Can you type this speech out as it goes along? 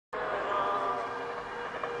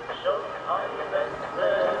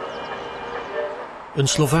Een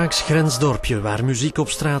Slovaaks grensdorpje waar muziek op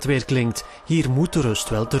straat weer klinkt. Hier moet de rust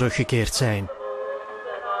wel teruggekeerd zijn.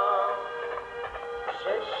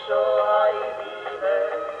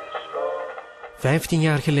 15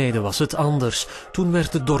 jaar geleden was het anders. Toen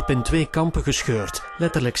werd het dorp in 2 kampen gescheurd,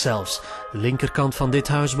 letterlijk zelfs. De linkerkant van dit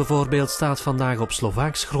huis bijvoorbeeld staat vandaag op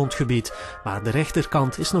Slovaaks grondgebied, maar de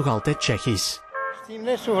rechterkant is nog altijd Tsjechisch. S tím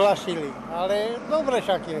nesouhlasili, ale dobre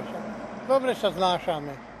však je. Dobre sa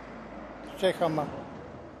znášame s Čechama.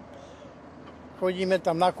 Chodíme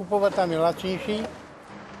tam nakupovat, tam je lacnější.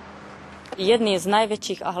 Jedným z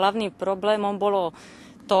najväčších a hlavným problémom bolo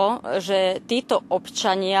to, že títo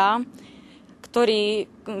občania, ktorí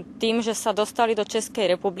tým, že sa dostali do Českej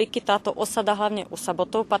republiky, táto osada hlavne u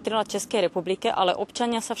Sabotov patrila Českej republike, ale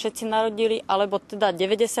občania sa všetci narodili, alebo teda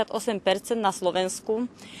 98% na Slovensku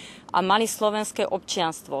a mali slovenské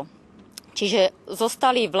občianstvo. Čiže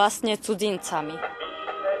zostali vlastne cudzincami.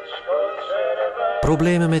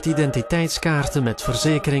 Problemen met identiteitskaarten, met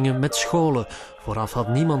verzekeringen, met scholen. Vooraf had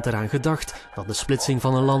niemand eraan gedacht dat de splitsing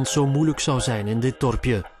van een land zo moeilijk zou zijn in dit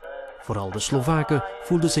dorpje. Vooral de Slovaken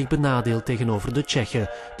voelden zich benadeeld tegenover de Čechen.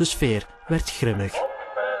 De sfeer werd grimmig.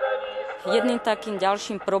 Jedným takým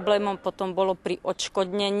ďalším problémom potom bolo pri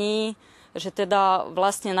odškodnení, že teda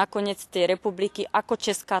vlastne nakoniec tej republiky, ako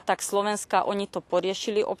česká, tak slovenská, oni to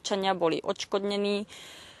poriešili, občania boli odškodnení.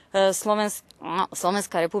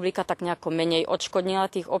 Slovenská republika tak nejako menej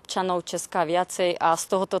odškodnila tých občanov, česká viacej a z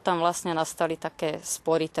tohoto tam vlastne nastali také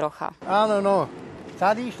spory trocha. Áno, no,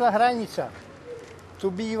 tady išla hranica.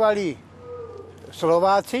 Tu bývali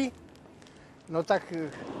Slováci, no tak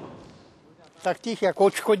tých jak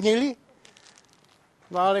odškodnili,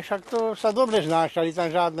 no ale však to sa dobre znášali,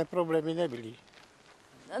 tam žiadne problémy nebyli.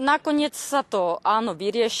 Nakoniec sa to áno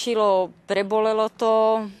vyriešilo, prebolelo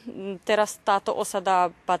to. Teraz táto osada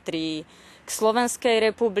patrí k Slovenskej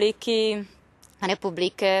republike,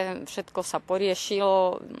 všetko sa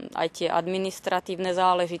poriešilo, aj tie administratívne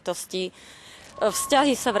záležitosti.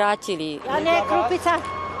 Vzťahy sa vrátili.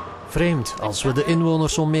 Vreemd, als we de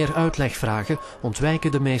inwoners om meer uitleg vragen,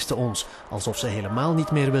 ontwijken de meesten ons, alsof ze helemaal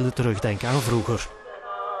niet meer willen terugdenken aan vroeger.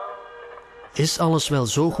 Is alles wel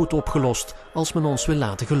zo goed opgelost als men ons wil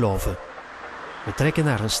laten geloven? We trekken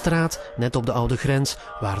naar een straat, net op de oude grens,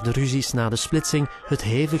 waar de ruzies na de splitsing het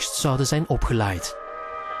hevigst zouden zijn opgelaaid.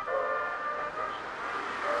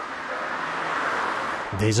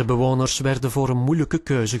 Deze bewoners werden voor een moeilijke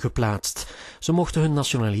keuze geplaatst. Ze mochten hun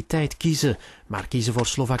nationaliteit kiezen, maar kiezen voor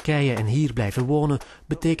Slowakije en hier blijven wonen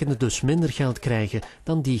betekende dus minder geld krijgen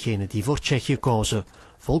dan diegenen die voor Tsjechië kozen.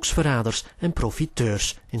 Volksverraders en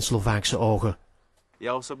profiteurs in Slovaakse ogen.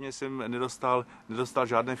 Já osobně jsem nedostal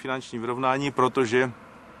žádné finanční vyrovnání, protože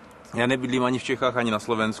já nebydlím ani v Čechách, ani na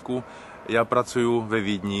Slovensku. Já pracuju ve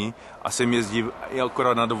Vídni a sem jezdím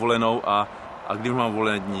akorát na dovolenou a když mám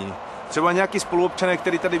volné dní. Třeba nějaký spoluobčané,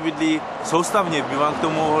 kteří tady bydlí soustavně, by vám k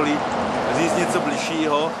tomu mohli říct něco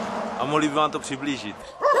bližšího a mohli by vám to přiblížit.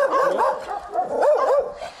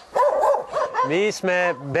 My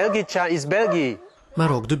jsme Belgičani z Belgii.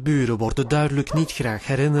 Maar ook de buren worden duidelijk niet graag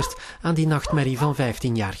herinnerd aan die nachtmerrie van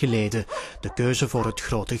 15 jaar geleden. De keuze voor het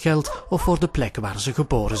grote geld of voor de plek waar ze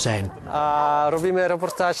geboren zijn. Robíme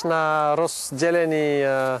reportáž na rozdělení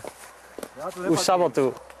u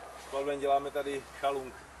Sabotu. Děláme tady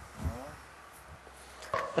chalung.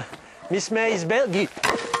 My jsme iz Belgii.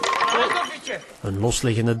 Een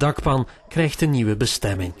losliggende dakpan krijgt een nieuwe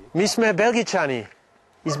bestemming. My jsme Belgičani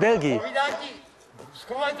iz Belgii.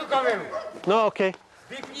 Schovaj tu kameru. No, oké.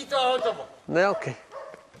 Vypni to a hotovo. Nee, oké.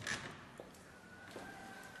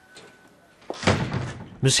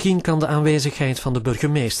 Misschien kan de aanwezigheid van de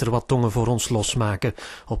burgemeester wat tongen voor ons losmaken.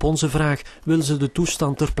 Op onze vraag wil ze de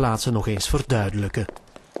toestand ter plaatse nog eens verduidelijken.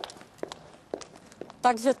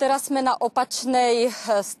 Takže teraz sme na opačnej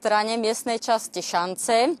strane miestnej časti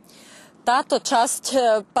šance. Táto časť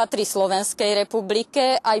patrí Slovenskej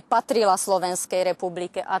republike, aj patrila Slovenskej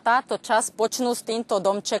republike. A táto časť, počnú s týmto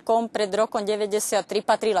domčekom, pred rokom 93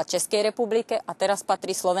 patrila Českej republike a teraz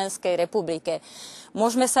patrí Slovenskej republike.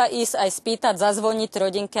 Môžeme sa ísť aj spýtať, zazvoniť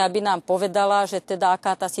rodinke, aby nám povedala, že teda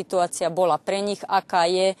aká tá situácia bola pre nich, aká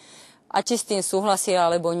je a či s tým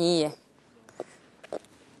súhlasila alebo nie.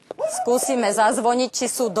 Skúsime zazvoniť, či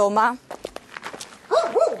sú doma.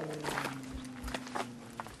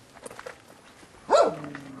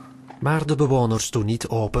 Maar de bewoners doen niet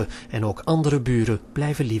open en ook andere buren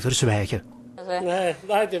blijven liever zwijgen. Ne,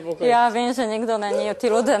 dajte pokoj. Ja viem, že nikto není, tí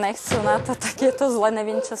ľudia nechcú na to, tak je to zle,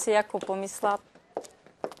 neviem, čo si ako pomyslela.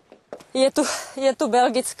 Je tu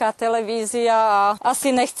belgická televízia a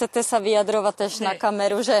asi nechcete sa vyjadrovať tež na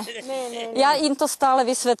kameru, že? Ja im to stále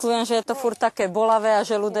vysvetľujem, že je to furt také bolavé a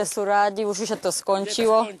že ľudia sú rádi, už že to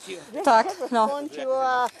skončilo. Tak, no.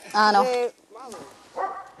 Áno.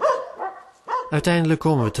 Uiteindelijk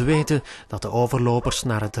komen we te weten dat de overlopers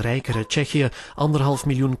naar het rijkere Tsjechië 1,5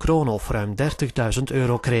 miljoen kronen of ruim 30.000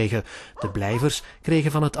 euro kregen. De blijvers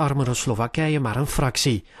kregen van het armere Slovakije maar een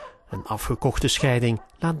fractie. Een afgekochte scheiding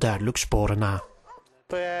laat duidelijk sporen na.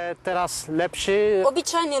 To je teraz lepšie.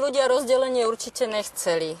 Obyčajní ľudia rozdelenie určite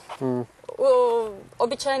nechceli.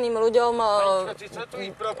 Obyčajným ľuďom... Co tu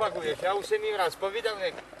ich propaguješ? Ja už som im raz povedal,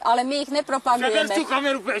 Ale my ich nepropagujeme. Zaber tú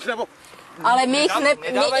kameru preč, lebo... Ale my ich...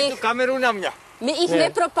 Nedávaj tú kameru na mňa. My ich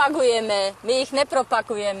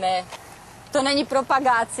nepropagujeme. To není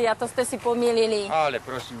propagácia, to ste si pomýlili. Ale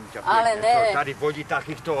prosím ťa, Ale ne. tady vodí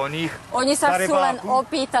takýchto oných. Oni sa chcú len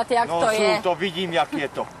opýtať, jak to je. No sú, to vidím, jak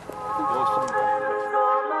je to. Prosím ťa.